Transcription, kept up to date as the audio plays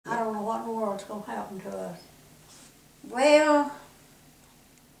what's going to happen to us. Well,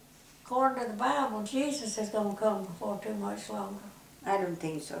 According to the Bible, Jesus is going to come before too much longer. I don't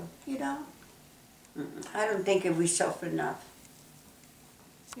think so. You don't? I don't think if we suffer enough.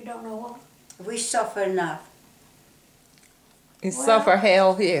 You don't know what? If we suffer enough. You suffer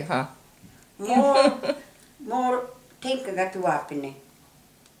hell here, huh? More tänker att du apine.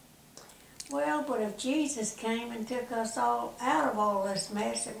 Well, but if Jesus came and took us all out of all this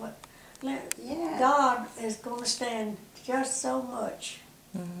mess, Yeah. God is going to stand just so much.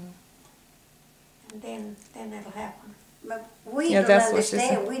 And then it'll happen. But we Yeah, don't that's what she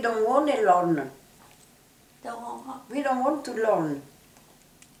understand. said. We don't want to learn. Don't want what? We don't want to learn.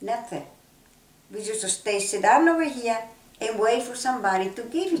 Nothing. We just sit down over here and wait for somebody to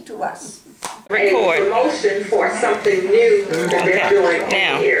give it to us. Record. A promotion for something new that they're doing in the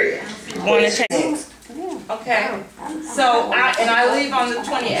area. Want to take? Okay. So I leave on the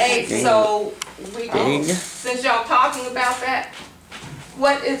 28th. So we go. Since y'all talking about that,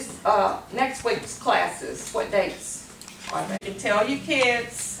 what is next week's classes? What dates? You can tell your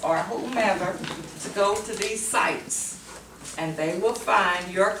kids or whomever to go to these sites, and they will find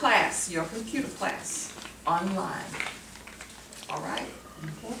your class, your computer class, online. All right?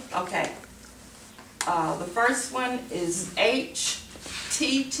 Okay. The first one is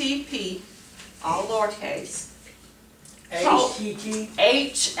HTTP, all lowercase. HTT?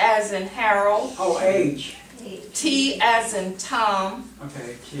 H as in Harold. Oh, H. T as in Tom.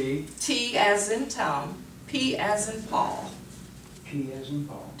 Okay, T. T as in Tom. P as in Paul. P as in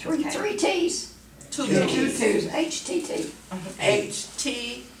Paul. Okay. Three T's. Two Two T's. T's. HTT.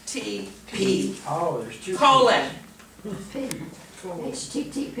 HTTP. Oh, there's two. Colon. P.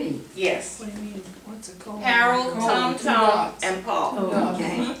 HTTP. Yes. What do you mean? What's it called? Harold, Tom, Two Tom, dots. and Paul. Oh,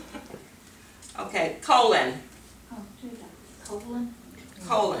 okay. Okay, colon. Oh, do that. Colon?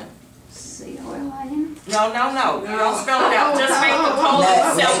 Colon. C-O-L-I-N? No. You don't spell it out. Just make the colon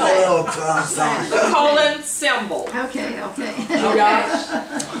symbol. The colon symbol. Okay. Okay.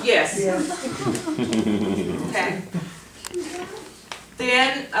 Yes. Okay.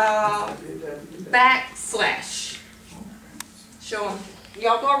 Then backslash. Show them.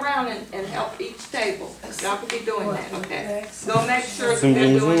 Y'all go around and help each table. Y'all could be doing that. Okay. Go make sure that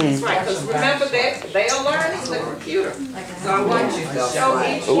they're doing this right. Because remember they'll learn the computer. So I want you to show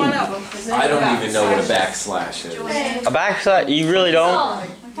each one of them. I don't even know what a backslash is. A backslash? You really don't?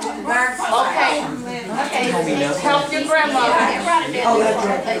 Okay. Help your grandmother.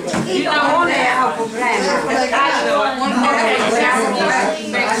 You know that. I know it. Okay.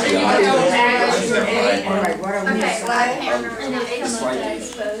 Make sure you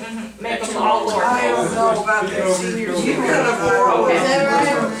make them all lowercase.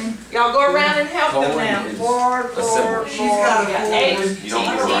 Y'all go around and help them now.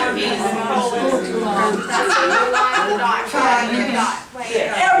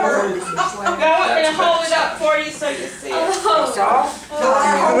 Go and hold it up for you so you see it.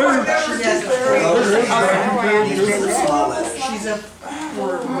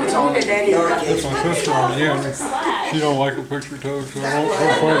 That's my sister on the end. She don't like a picture too, so I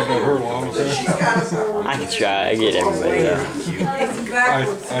won't point it at her long. I can try. I get everybody though.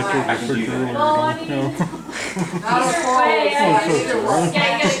 I took a picture earlier.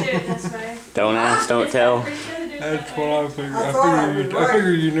 Don't ask, don't tell. That's what I figured. I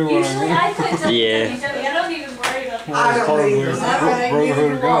figured you knew what I meant. Yeah. I don't even worry about Well, it's part of the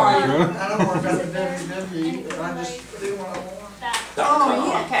brotherhood of guys, right? I don't work on the WWE, but I just do what I want.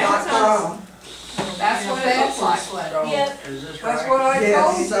 Okay. That's what it looks like. Yep. Is this right? That's what I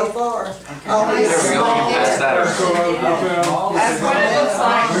told you so far. There we go. Pass that around. That's what it looks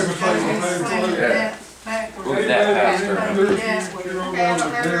like. We'll get that faster.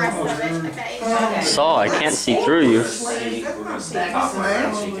 Saw, I can't see through you.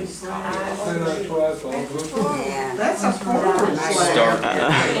 That's a forward Start.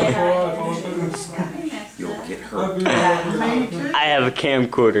 You'll get hurt. I have a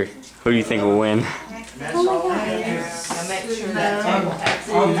camcorder. Who do you think will win? And make sure that table has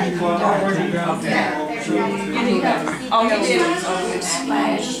it. Oh, you did.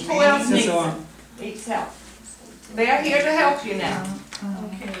 Who else needs help? They're here to help you now.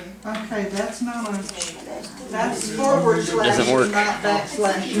 Okay, that's not a, that's forward slash, Doesn't work. not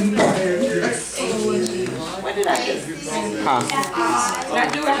backslash. What did I do? Huh. Did I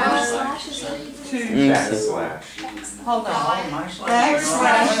do it wrong? Backslash. Hold on.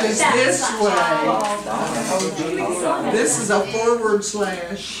 Backslash is this way. This is a forward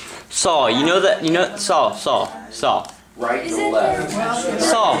slash. Saw, you know that, Saw. right to left.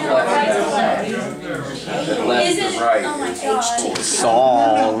 Saul. Left to right. Oh my God.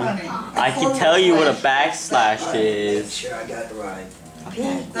 Saul. I can tell you what a backslash is. Sure, I got the right.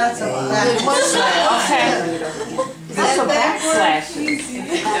 That's a backslash. Okay. That's a backslash.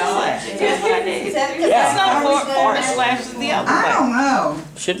 It's not forward slash is the other I way. don't know.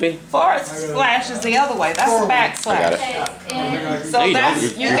 Should be. Forward slash is the other way. That's a backslash. So No, you that's,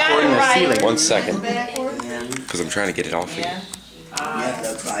 don't. you You're got recording it the right. ceiling. 1 second. Because I'm trying to get it off here. That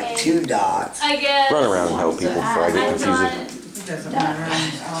looks like 2 dots. I guess. Run around and help people before I get confused. It doesn't matter.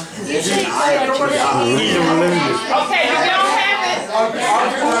 Usually, I have 2 dots. Okay, you don't have it. Does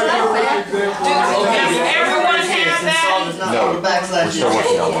everyone have that? No, we're still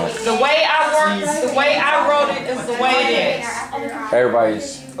working on that. The way I wrote it is the way it is.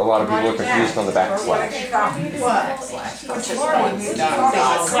 A lot of people are confused on the backslash. Slash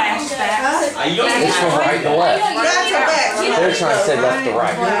back. This one right to left. That's a backslash. They're trying to say left to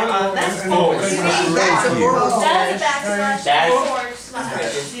right. That's forward slash. that's a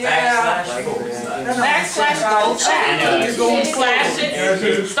backslash. Backslash goes back. You go and slash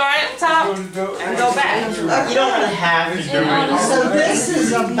it, start at the top, and go back. You don't really have to do it. So this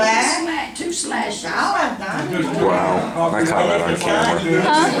is a back. Two slashes. I'll have done. Wow, I caught that on camera.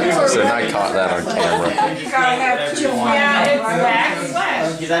 So I caught that on camera. Yeah, it's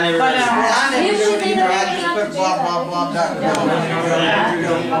backslash. But I never do it either. I just put blah, blah, blah, dot, dot. I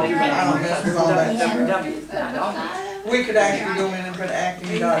don't mess with all that stuff. We could actually go in and put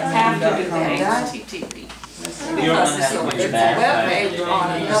acting dot. have to do the HTTP. Because it's a web page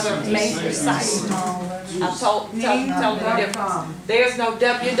on another major site. I told you the difference. There's no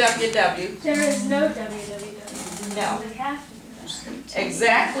www. There is no www. No. They have to.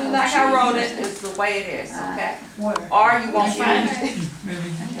 Exactly like I wrote it is the way it is, okay? Or you won't find it.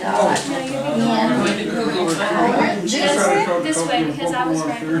 This way because I was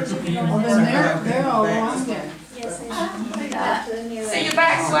right. Because you'll be going this way. They're all wrong there. Yes, I See your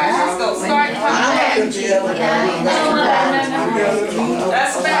backslashes go start and come back.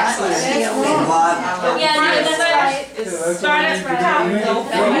 That's backslash. Yeah, no, that's right. Is start at the top and go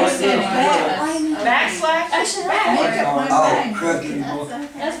forward. Backslash. Actually, back. Oh, crooked.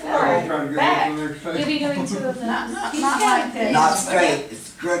 that's forward. Back. You'll be doing 2 of them. Not like this. Not straight,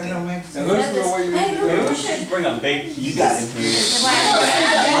 it's crooked. Now this is the way you do it. Bring a big. You got it.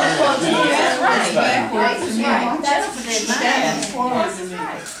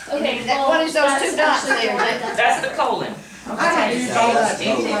 Okay, well, What is those 2 dots actually there? right. That's the colon. I don't use all that.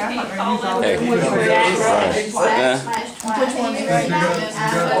 Hey.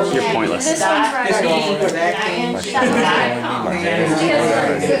 You're pointless. This one's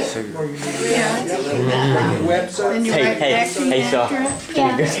right. Hey, Saul.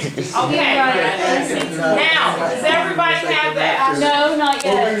 Okay. Now, does everybody have that? No, not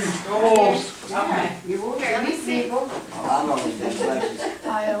yet. Okay. Let me see. I'm only dyslexic.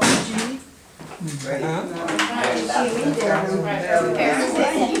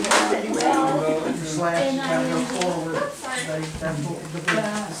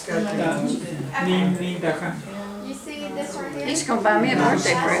 You see this right here? He's gonna buy me a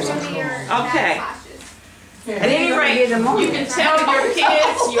birthday present. Okay. At any rate, you can tell your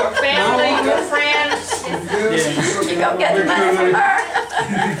kids, your family, your friends. You gonna get the money from her?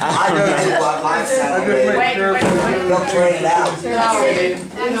 I don't know what my son did. Wait. Go trade it out.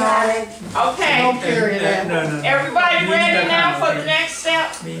 Okay. Everybody ready now for the next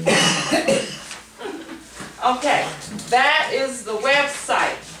step? Okay. That is the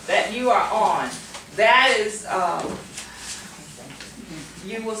website that you are on. That is,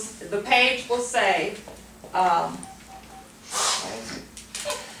 the page will say,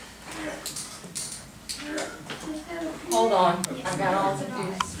 hold on, I got all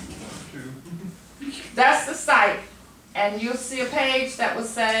confused. That's the site, and you'll see a page that will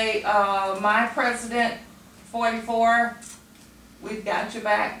say, my president 44, we've got your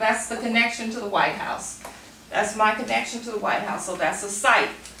back. That's the connection to the White House. That's my connection to the White House, so that's a site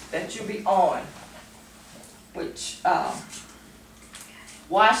that you'll be on, which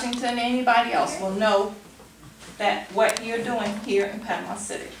Washington, anybody else will know that what you're doing here in Panama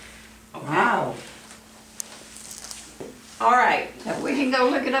City. Okay? Wow. All right. So we can go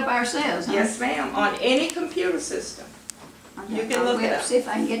look it up ourselves, huh? Yes, ma'am. On any computer system. You can look it up. See if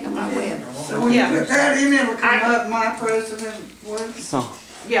I can get to my web. So when you Yeah. put that in, it'll come up, my president was.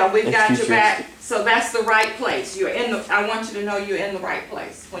 Yeah, we've got your Excuse back. So that's the right place. You're in the. I want you to know you're in the right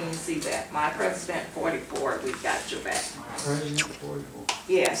place when you see that. My president 44. We've got your back.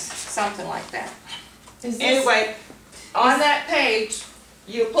 Yes, something like that. Anyway, on that page,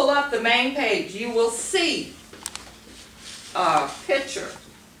 you pull up the main page. You will see picture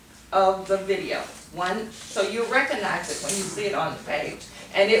of the video. So you'll recognize it when you see it on the page.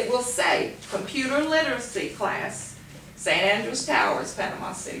 And it will say, Computer Literacy Class, St. Andrews Towers,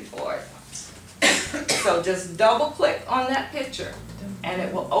 Panama City, Florida. So just double click on that picture and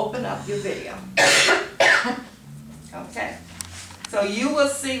it will open up your video. Okay? So you will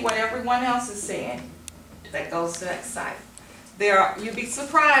see what everyone else is seeing that goes to that site. You'd be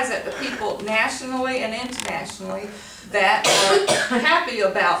surprised at the people nationally and internationally that are happy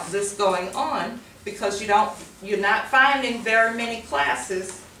about this going on, because you're not finding very many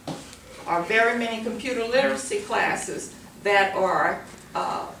classes or very many computer literacy classes that are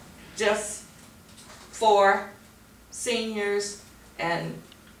just for seniors and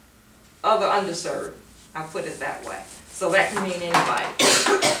other underserved. I'll put it that way. So that can mean anybody.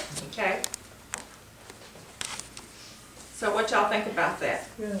 Okay? So what y'all think about that?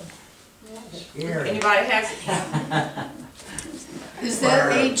 Anybody has it? Is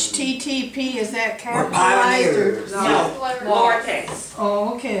that HTTP, is that We're capitalized or? pioneers. No, lowercase.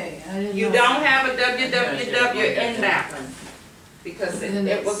 Oh, okay, I didn't know. You don't have a www in that one, because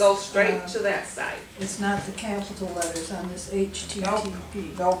it will go straight to that site. It's not the capital letters on this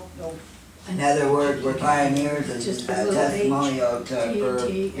HTTP. Nope. In other words, we're pioneers and Just a a little testimonial for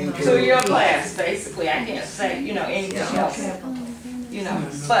T, and future. To your class, basically. I can't say, anything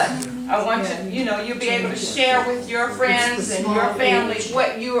else. But I want you, you'll be able to share with your friends and your family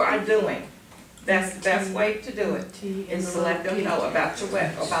what you are doing. That's the best way to do it, is to let them know about the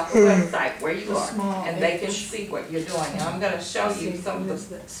website, where you are, and they can see what you're doing. And I'm going to show you some of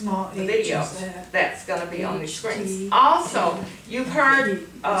the videos that's going to be on the screens. Also, you've heard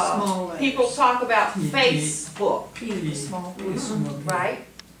people talk about Facebook, right?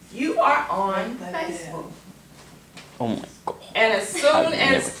 You are on Facebook. Oh my God. And as soon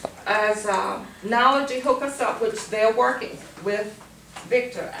as Knowledge hook us up, which they're working with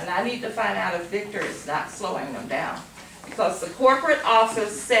Victor, and I need to find out if Victor is not slowing them down, because the corporate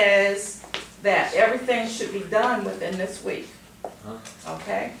office says that everything should be done within this week.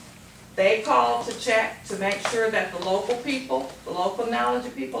 Okay? They called to check to make sure that the local people, the local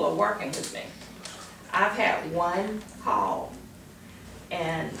Knowledge people are working with me. I've had one call,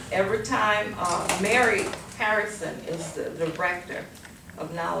 and every time Mary Harrison is the director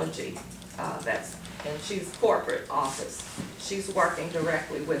of Knowledge, and she's corporate office. She's working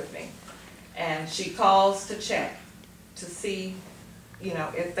directly with me. And she calls to check to see,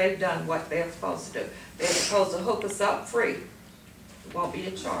 if they've done what they're supposed to do. They're supposed to hook us up free. It won't be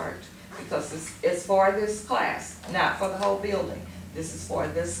a charge, because it's for this class, not for the whole building. This is for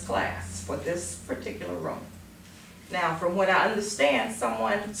this class, for this particular room. Now, from what I understand,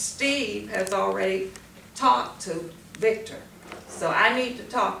 Steve has already talked to Victor. So I need to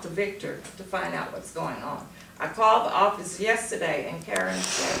talk to Victor to find out what's going on. I called the office yesterday, and Karen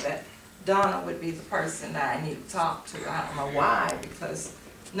said that Donna would be the person that I need to talk to. I don't know why, because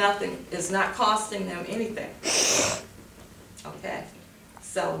nothing is not costing them anything. Okay?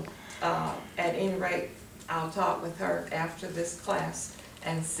 So at any rate, I'll talk with her after this class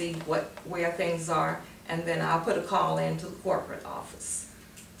and see where things are, and then I'll put a call into the corporate office.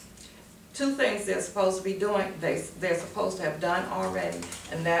 Two things they're supposed to be doing, they're supposed to have done already,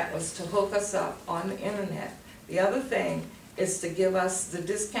 and that was to hook us up on the internet. The other thing is to give us the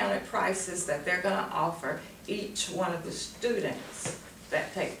discounted prices that they're going to offer each one of the students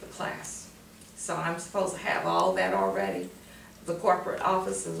that take the class. So I'm supposed to have all that already. The corporate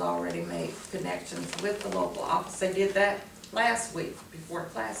office has already made connections with the local office. They did that last week before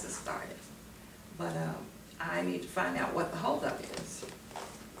classes started. But I need to find out what the holdup is,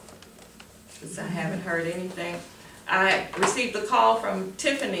 because I haven't heard anything. I received a call from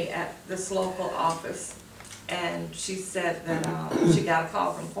Tiffany at this local office, and she said that she got a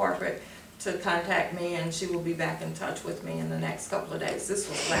call from corporate to contact me, and she will be back in touch with me in the next couple of days. This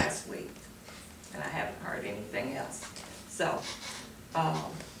was last week, and I haven't heard anything else. So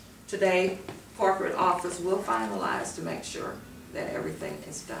today, corporate office will finalize to make sure that everything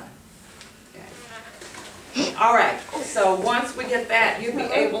is done. Okay. All right, so once we get that, you'll be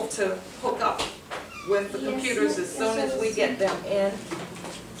able to hook up with the computers as soon as we get them in.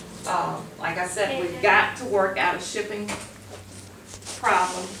 Like I said, we've got to work out a shipping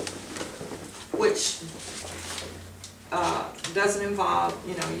problem, which doesn't involve,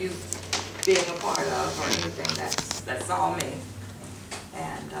 you being a part of or anything. That's all me,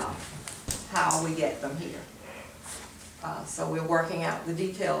 and how we get them here. So we're working out the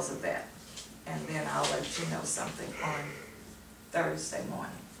details of that. And then I'll let you know something on Thursday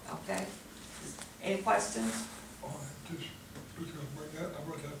morning, okay? Any questions? Just Just gonna bring that, I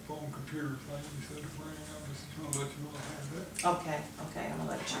brought that phone computer thing, you said to bring, I'm just gonna let you know I have that. Okay, I'm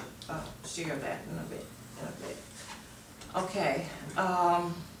gonna let you, share that in a bit. Okay, there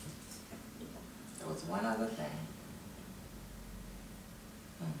was one other thing.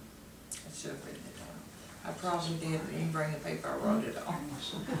 I should have written it down. I probably did, but didn't bring the paper, I wrote it on.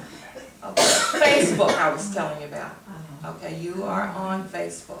 Okay, Facebook I was telling you about. Okay, you are on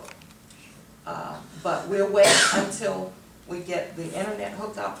Facebook. But we'll wait until we get the internet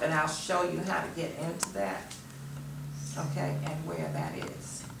hooked up and I'll show you how to get into that. Okay, and where that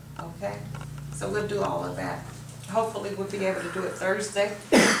is. Okay, so we'll do all of that. Hopefully we'll be able to do it Thursday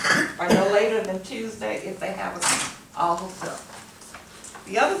or no later than Tuesday if they have us all hooked up.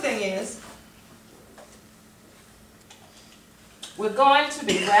 The other thing is, we're going to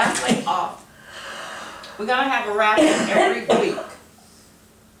be raffling off. We're going to have a raffle every week.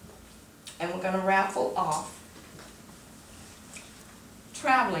 And we're going to raffle off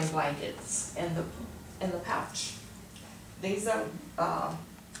traveling blankets in the pouch. These are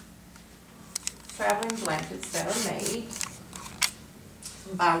traveling blankets that are made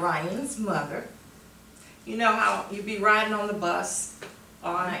by Ryan's mother. You know how you be riding on the bus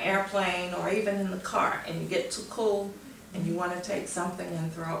or on an airplane or even in the car and you get too cold and you want to take something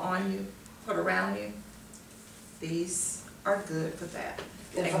and throw on you, put around you? These are good for that.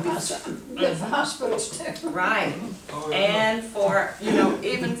 Good for hospitals too. Right, and for, you know,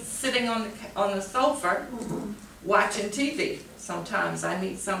 even sitting on the sofa watching TV. Sometimes I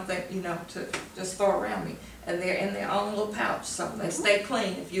need something, you know, to just throw around me. And they're in their own little pouch, so they stay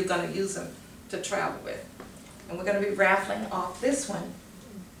clean if you're going to use them to travel with. And we're going to be raffling off this one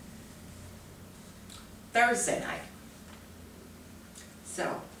Thursday night.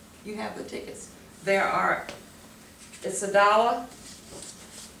 So, you have the tickets. It's $1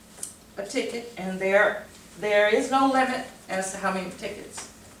 a ticket, and there is no limit as to how many tickets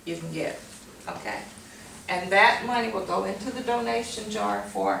you can get, okay? And that money will go into the donation jar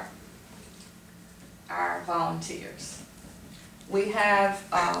for our volunteers. We have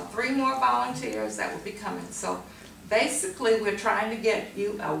 3 more volunteers that will be coming, so basically we're trying to get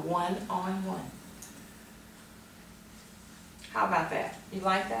you a one-on-one. How about that? You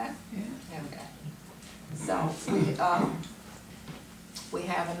like that? Yeah. Okay. So we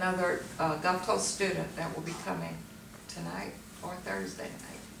have another Gulf Coast student that will be coming tonight or Thursday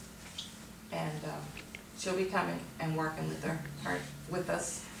night, and she'll be coming and working with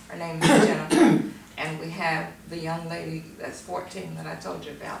us. Her name is Jennifer, and we have the young lady that's 14 that I told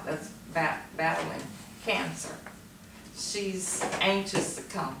you about that's battling cancer. She's anxious to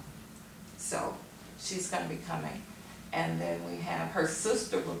come, so she's going to be coming, and then we have her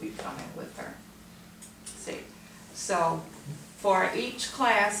sister will be coming with her. See, so for each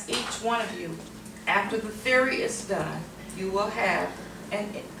class, each one of you, after the theory is done, you will have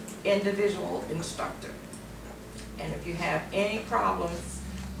an individual instructor. And if you have any problems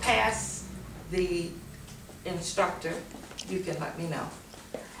past the instructor, you can let me know.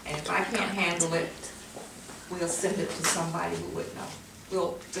 And if I can't handle it, we'll send it to somebody who would know.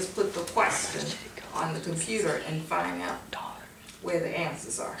 We'll just put the question on the computer and find out where the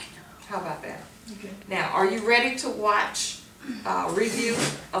answers are. How about that? Okay. Now, are you ready to watch review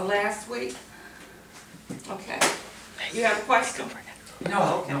of last week? Okay. You have a question?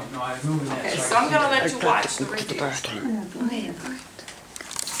 No, okay. No, I moved that. Okay, so I'm going to let you watch the review. Go ahead.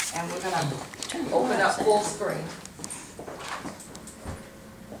 And we're going to open up full screen.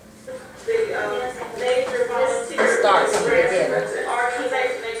 Start from the beginning.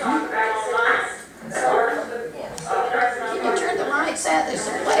 Can you turn the lights out? There's a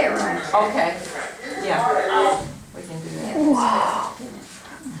flare on. Okay. Yeah. We can do that. Wow.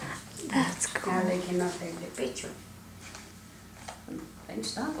 That's cool. Now they cannot take the picture.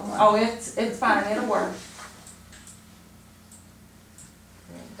 It's not going. Oh, it's fine. It'll work.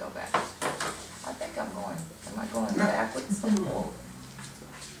 Let me go back. I think I'm going. Am I going backwards or forward?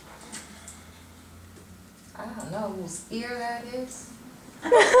 I don't know whose ear that is.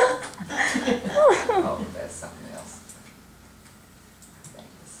 Oh, that's something else.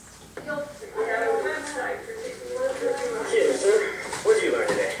 Yes, sir. What did you learn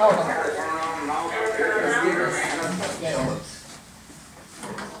today? Hold on. Let's do this. Yeah.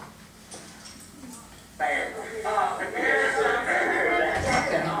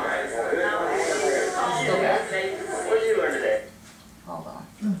 What did you learn today? Hold on.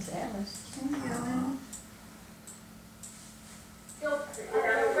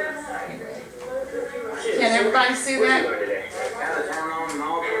 Can everybody see that?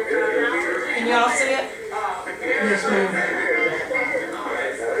 Can y'all see it?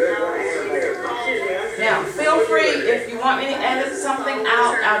 Now, feel free. If you want me to edit something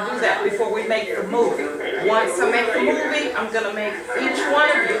out, I'll do that before we make the movie. Once I make the movie, I'm gonna make each one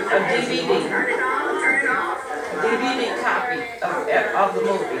of you a DVD copy of the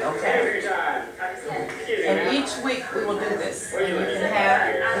movie, okay? And each week we will do this. And you can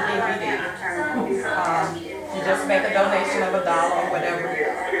have the DVD. You just make a donation of $1 or whatever.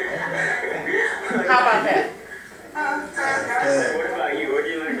 How about that? Good. What about you? What do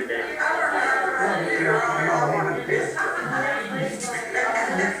you learn today?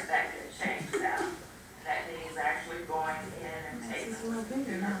 That means actually going in and taking.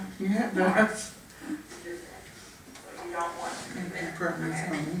 Yeah, that's. You don't want to do that.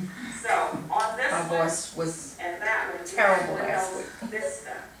 So on this My one voice was and that one, terrible last week. this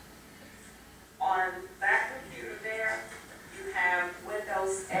stuff. On that computer there, you have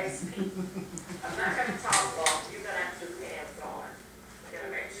Windows XP. I'm not gonna talk long, you're gonna have to do hands on. I'm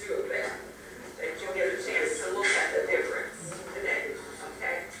gonna make sure that you'll get a chance to look at the difference today,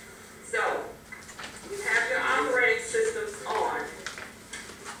 okay? So, you have your operating systems on.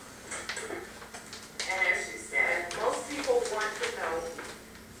 And as she said, most people want to know,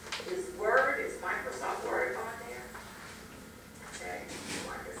 is Microsoft Word on there? Okay.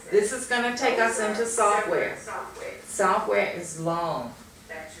 Like I said, This is gonna take us into software. Software Software is long.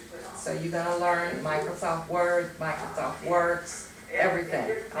 that you put on. So you're gonna learn Microsoft Word, Microsoft Works,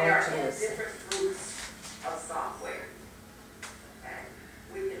 everything. I'll There let you are listen. different groups of software. Okay,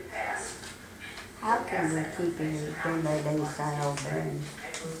 we can pass. How can we keep it when they sign over and,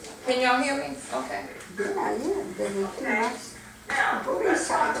 Can y'all hear me? Okay. they need too much. Now, What let's is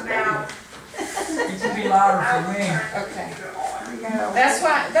talk that? about. It should be louder for me. Okay. You know, That's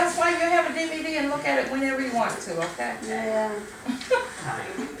why you have a DVD and look at it whenever you want to, okay? yeah. How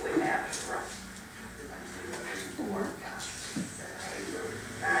many people we have? 4,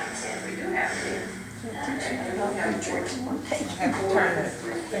 9, 10, we do have 10. I have to turn it.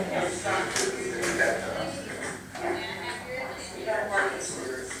 You gotta work this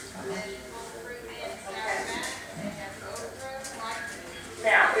through.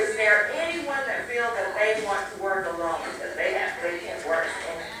 Now, is there anyone that feels that they want to work alone, that they can work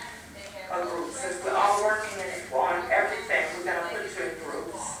in a group? Since we're all working on everything, we're gonna put you in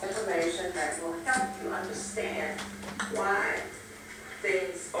groups. Information that will help you understand why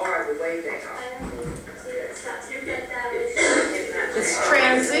things are the way they are. It's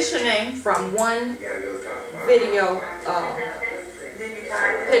transitioning from one video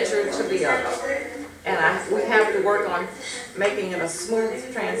picture to the other. And we have to work on making it a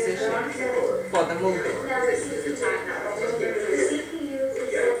smooth transition for the movie.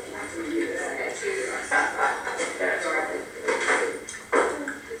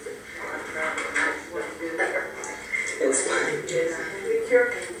 It's fine. Be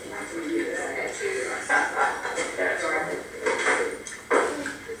careful.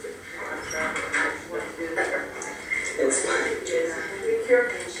 It's fine. Be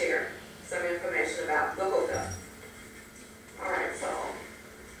careful and share some information about the hookup. All right, so.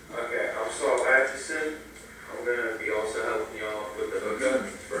 Okay, I'm Saul Atchison. I'm gonna be also helping y'all with the hookup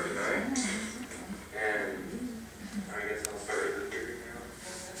for tonight. And I guess I'll start with the theory now.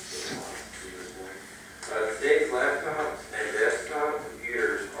 Today's laptops and desktop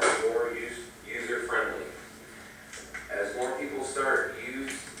computers are more user-friendly. As more people start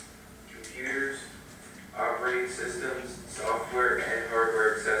use computers, operating systems, software, and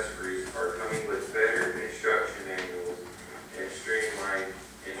hardware accessories are coming with better instruction manuals and streamlined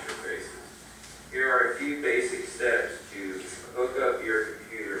interfaces. Here are a few basic steps to hook up your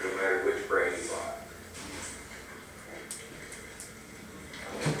computer no matter which brand you buy.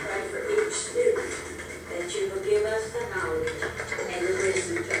 Pray for each student that you will give us the knowledge and the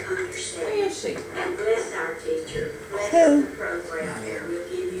wisdom to understand. Where is she? And bless our teacher, bless Who? the program, and we'll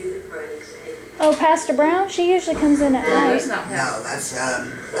give you the praise. Amen. Oh, Pastor Brown? She usually comes in at No, night. it's not No, happening. that's,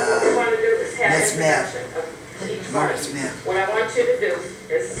 What we want to do is have Miss an Smith. introduction of each one. Mark Smith. What I want you to do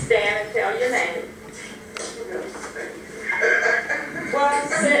is stand and tell your name. Well,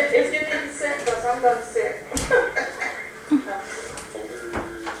 sit, if you need to sit, because I'm going to sit.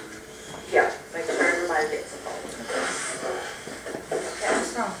 Yeah, make sure everybody gets a phone. Okay.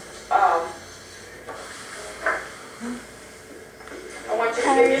 I want you to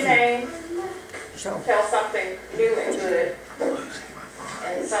give your name, tell something new and good,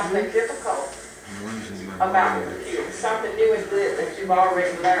 and something difficult about the computer, something new and good that you've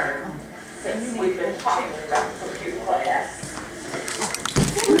already learned since we've been talking about computer class.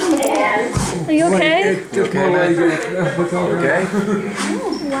 And Are you okay? Just my leg. Okay.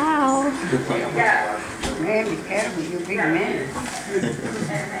 Wow. you got Man, be careful, you're a big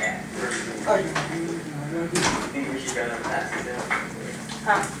man.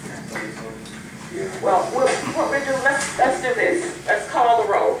 Huh? Well, what we do, let's do this. Let's call the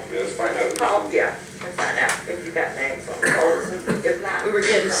roll. Let's find out. Yeah, let's find out if you got names on the rolls. If not, We were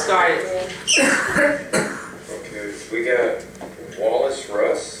getting started. Okay, we got Wallace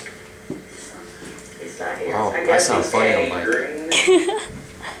Russ, he's not here. Wow, I I guess sound he's funny A. on my. Green,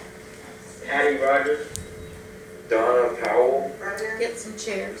 Patty Rogers, Donna Powell. Get some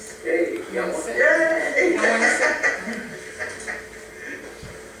chairs. Hey, You wanna sit? Yay! You wanna sit?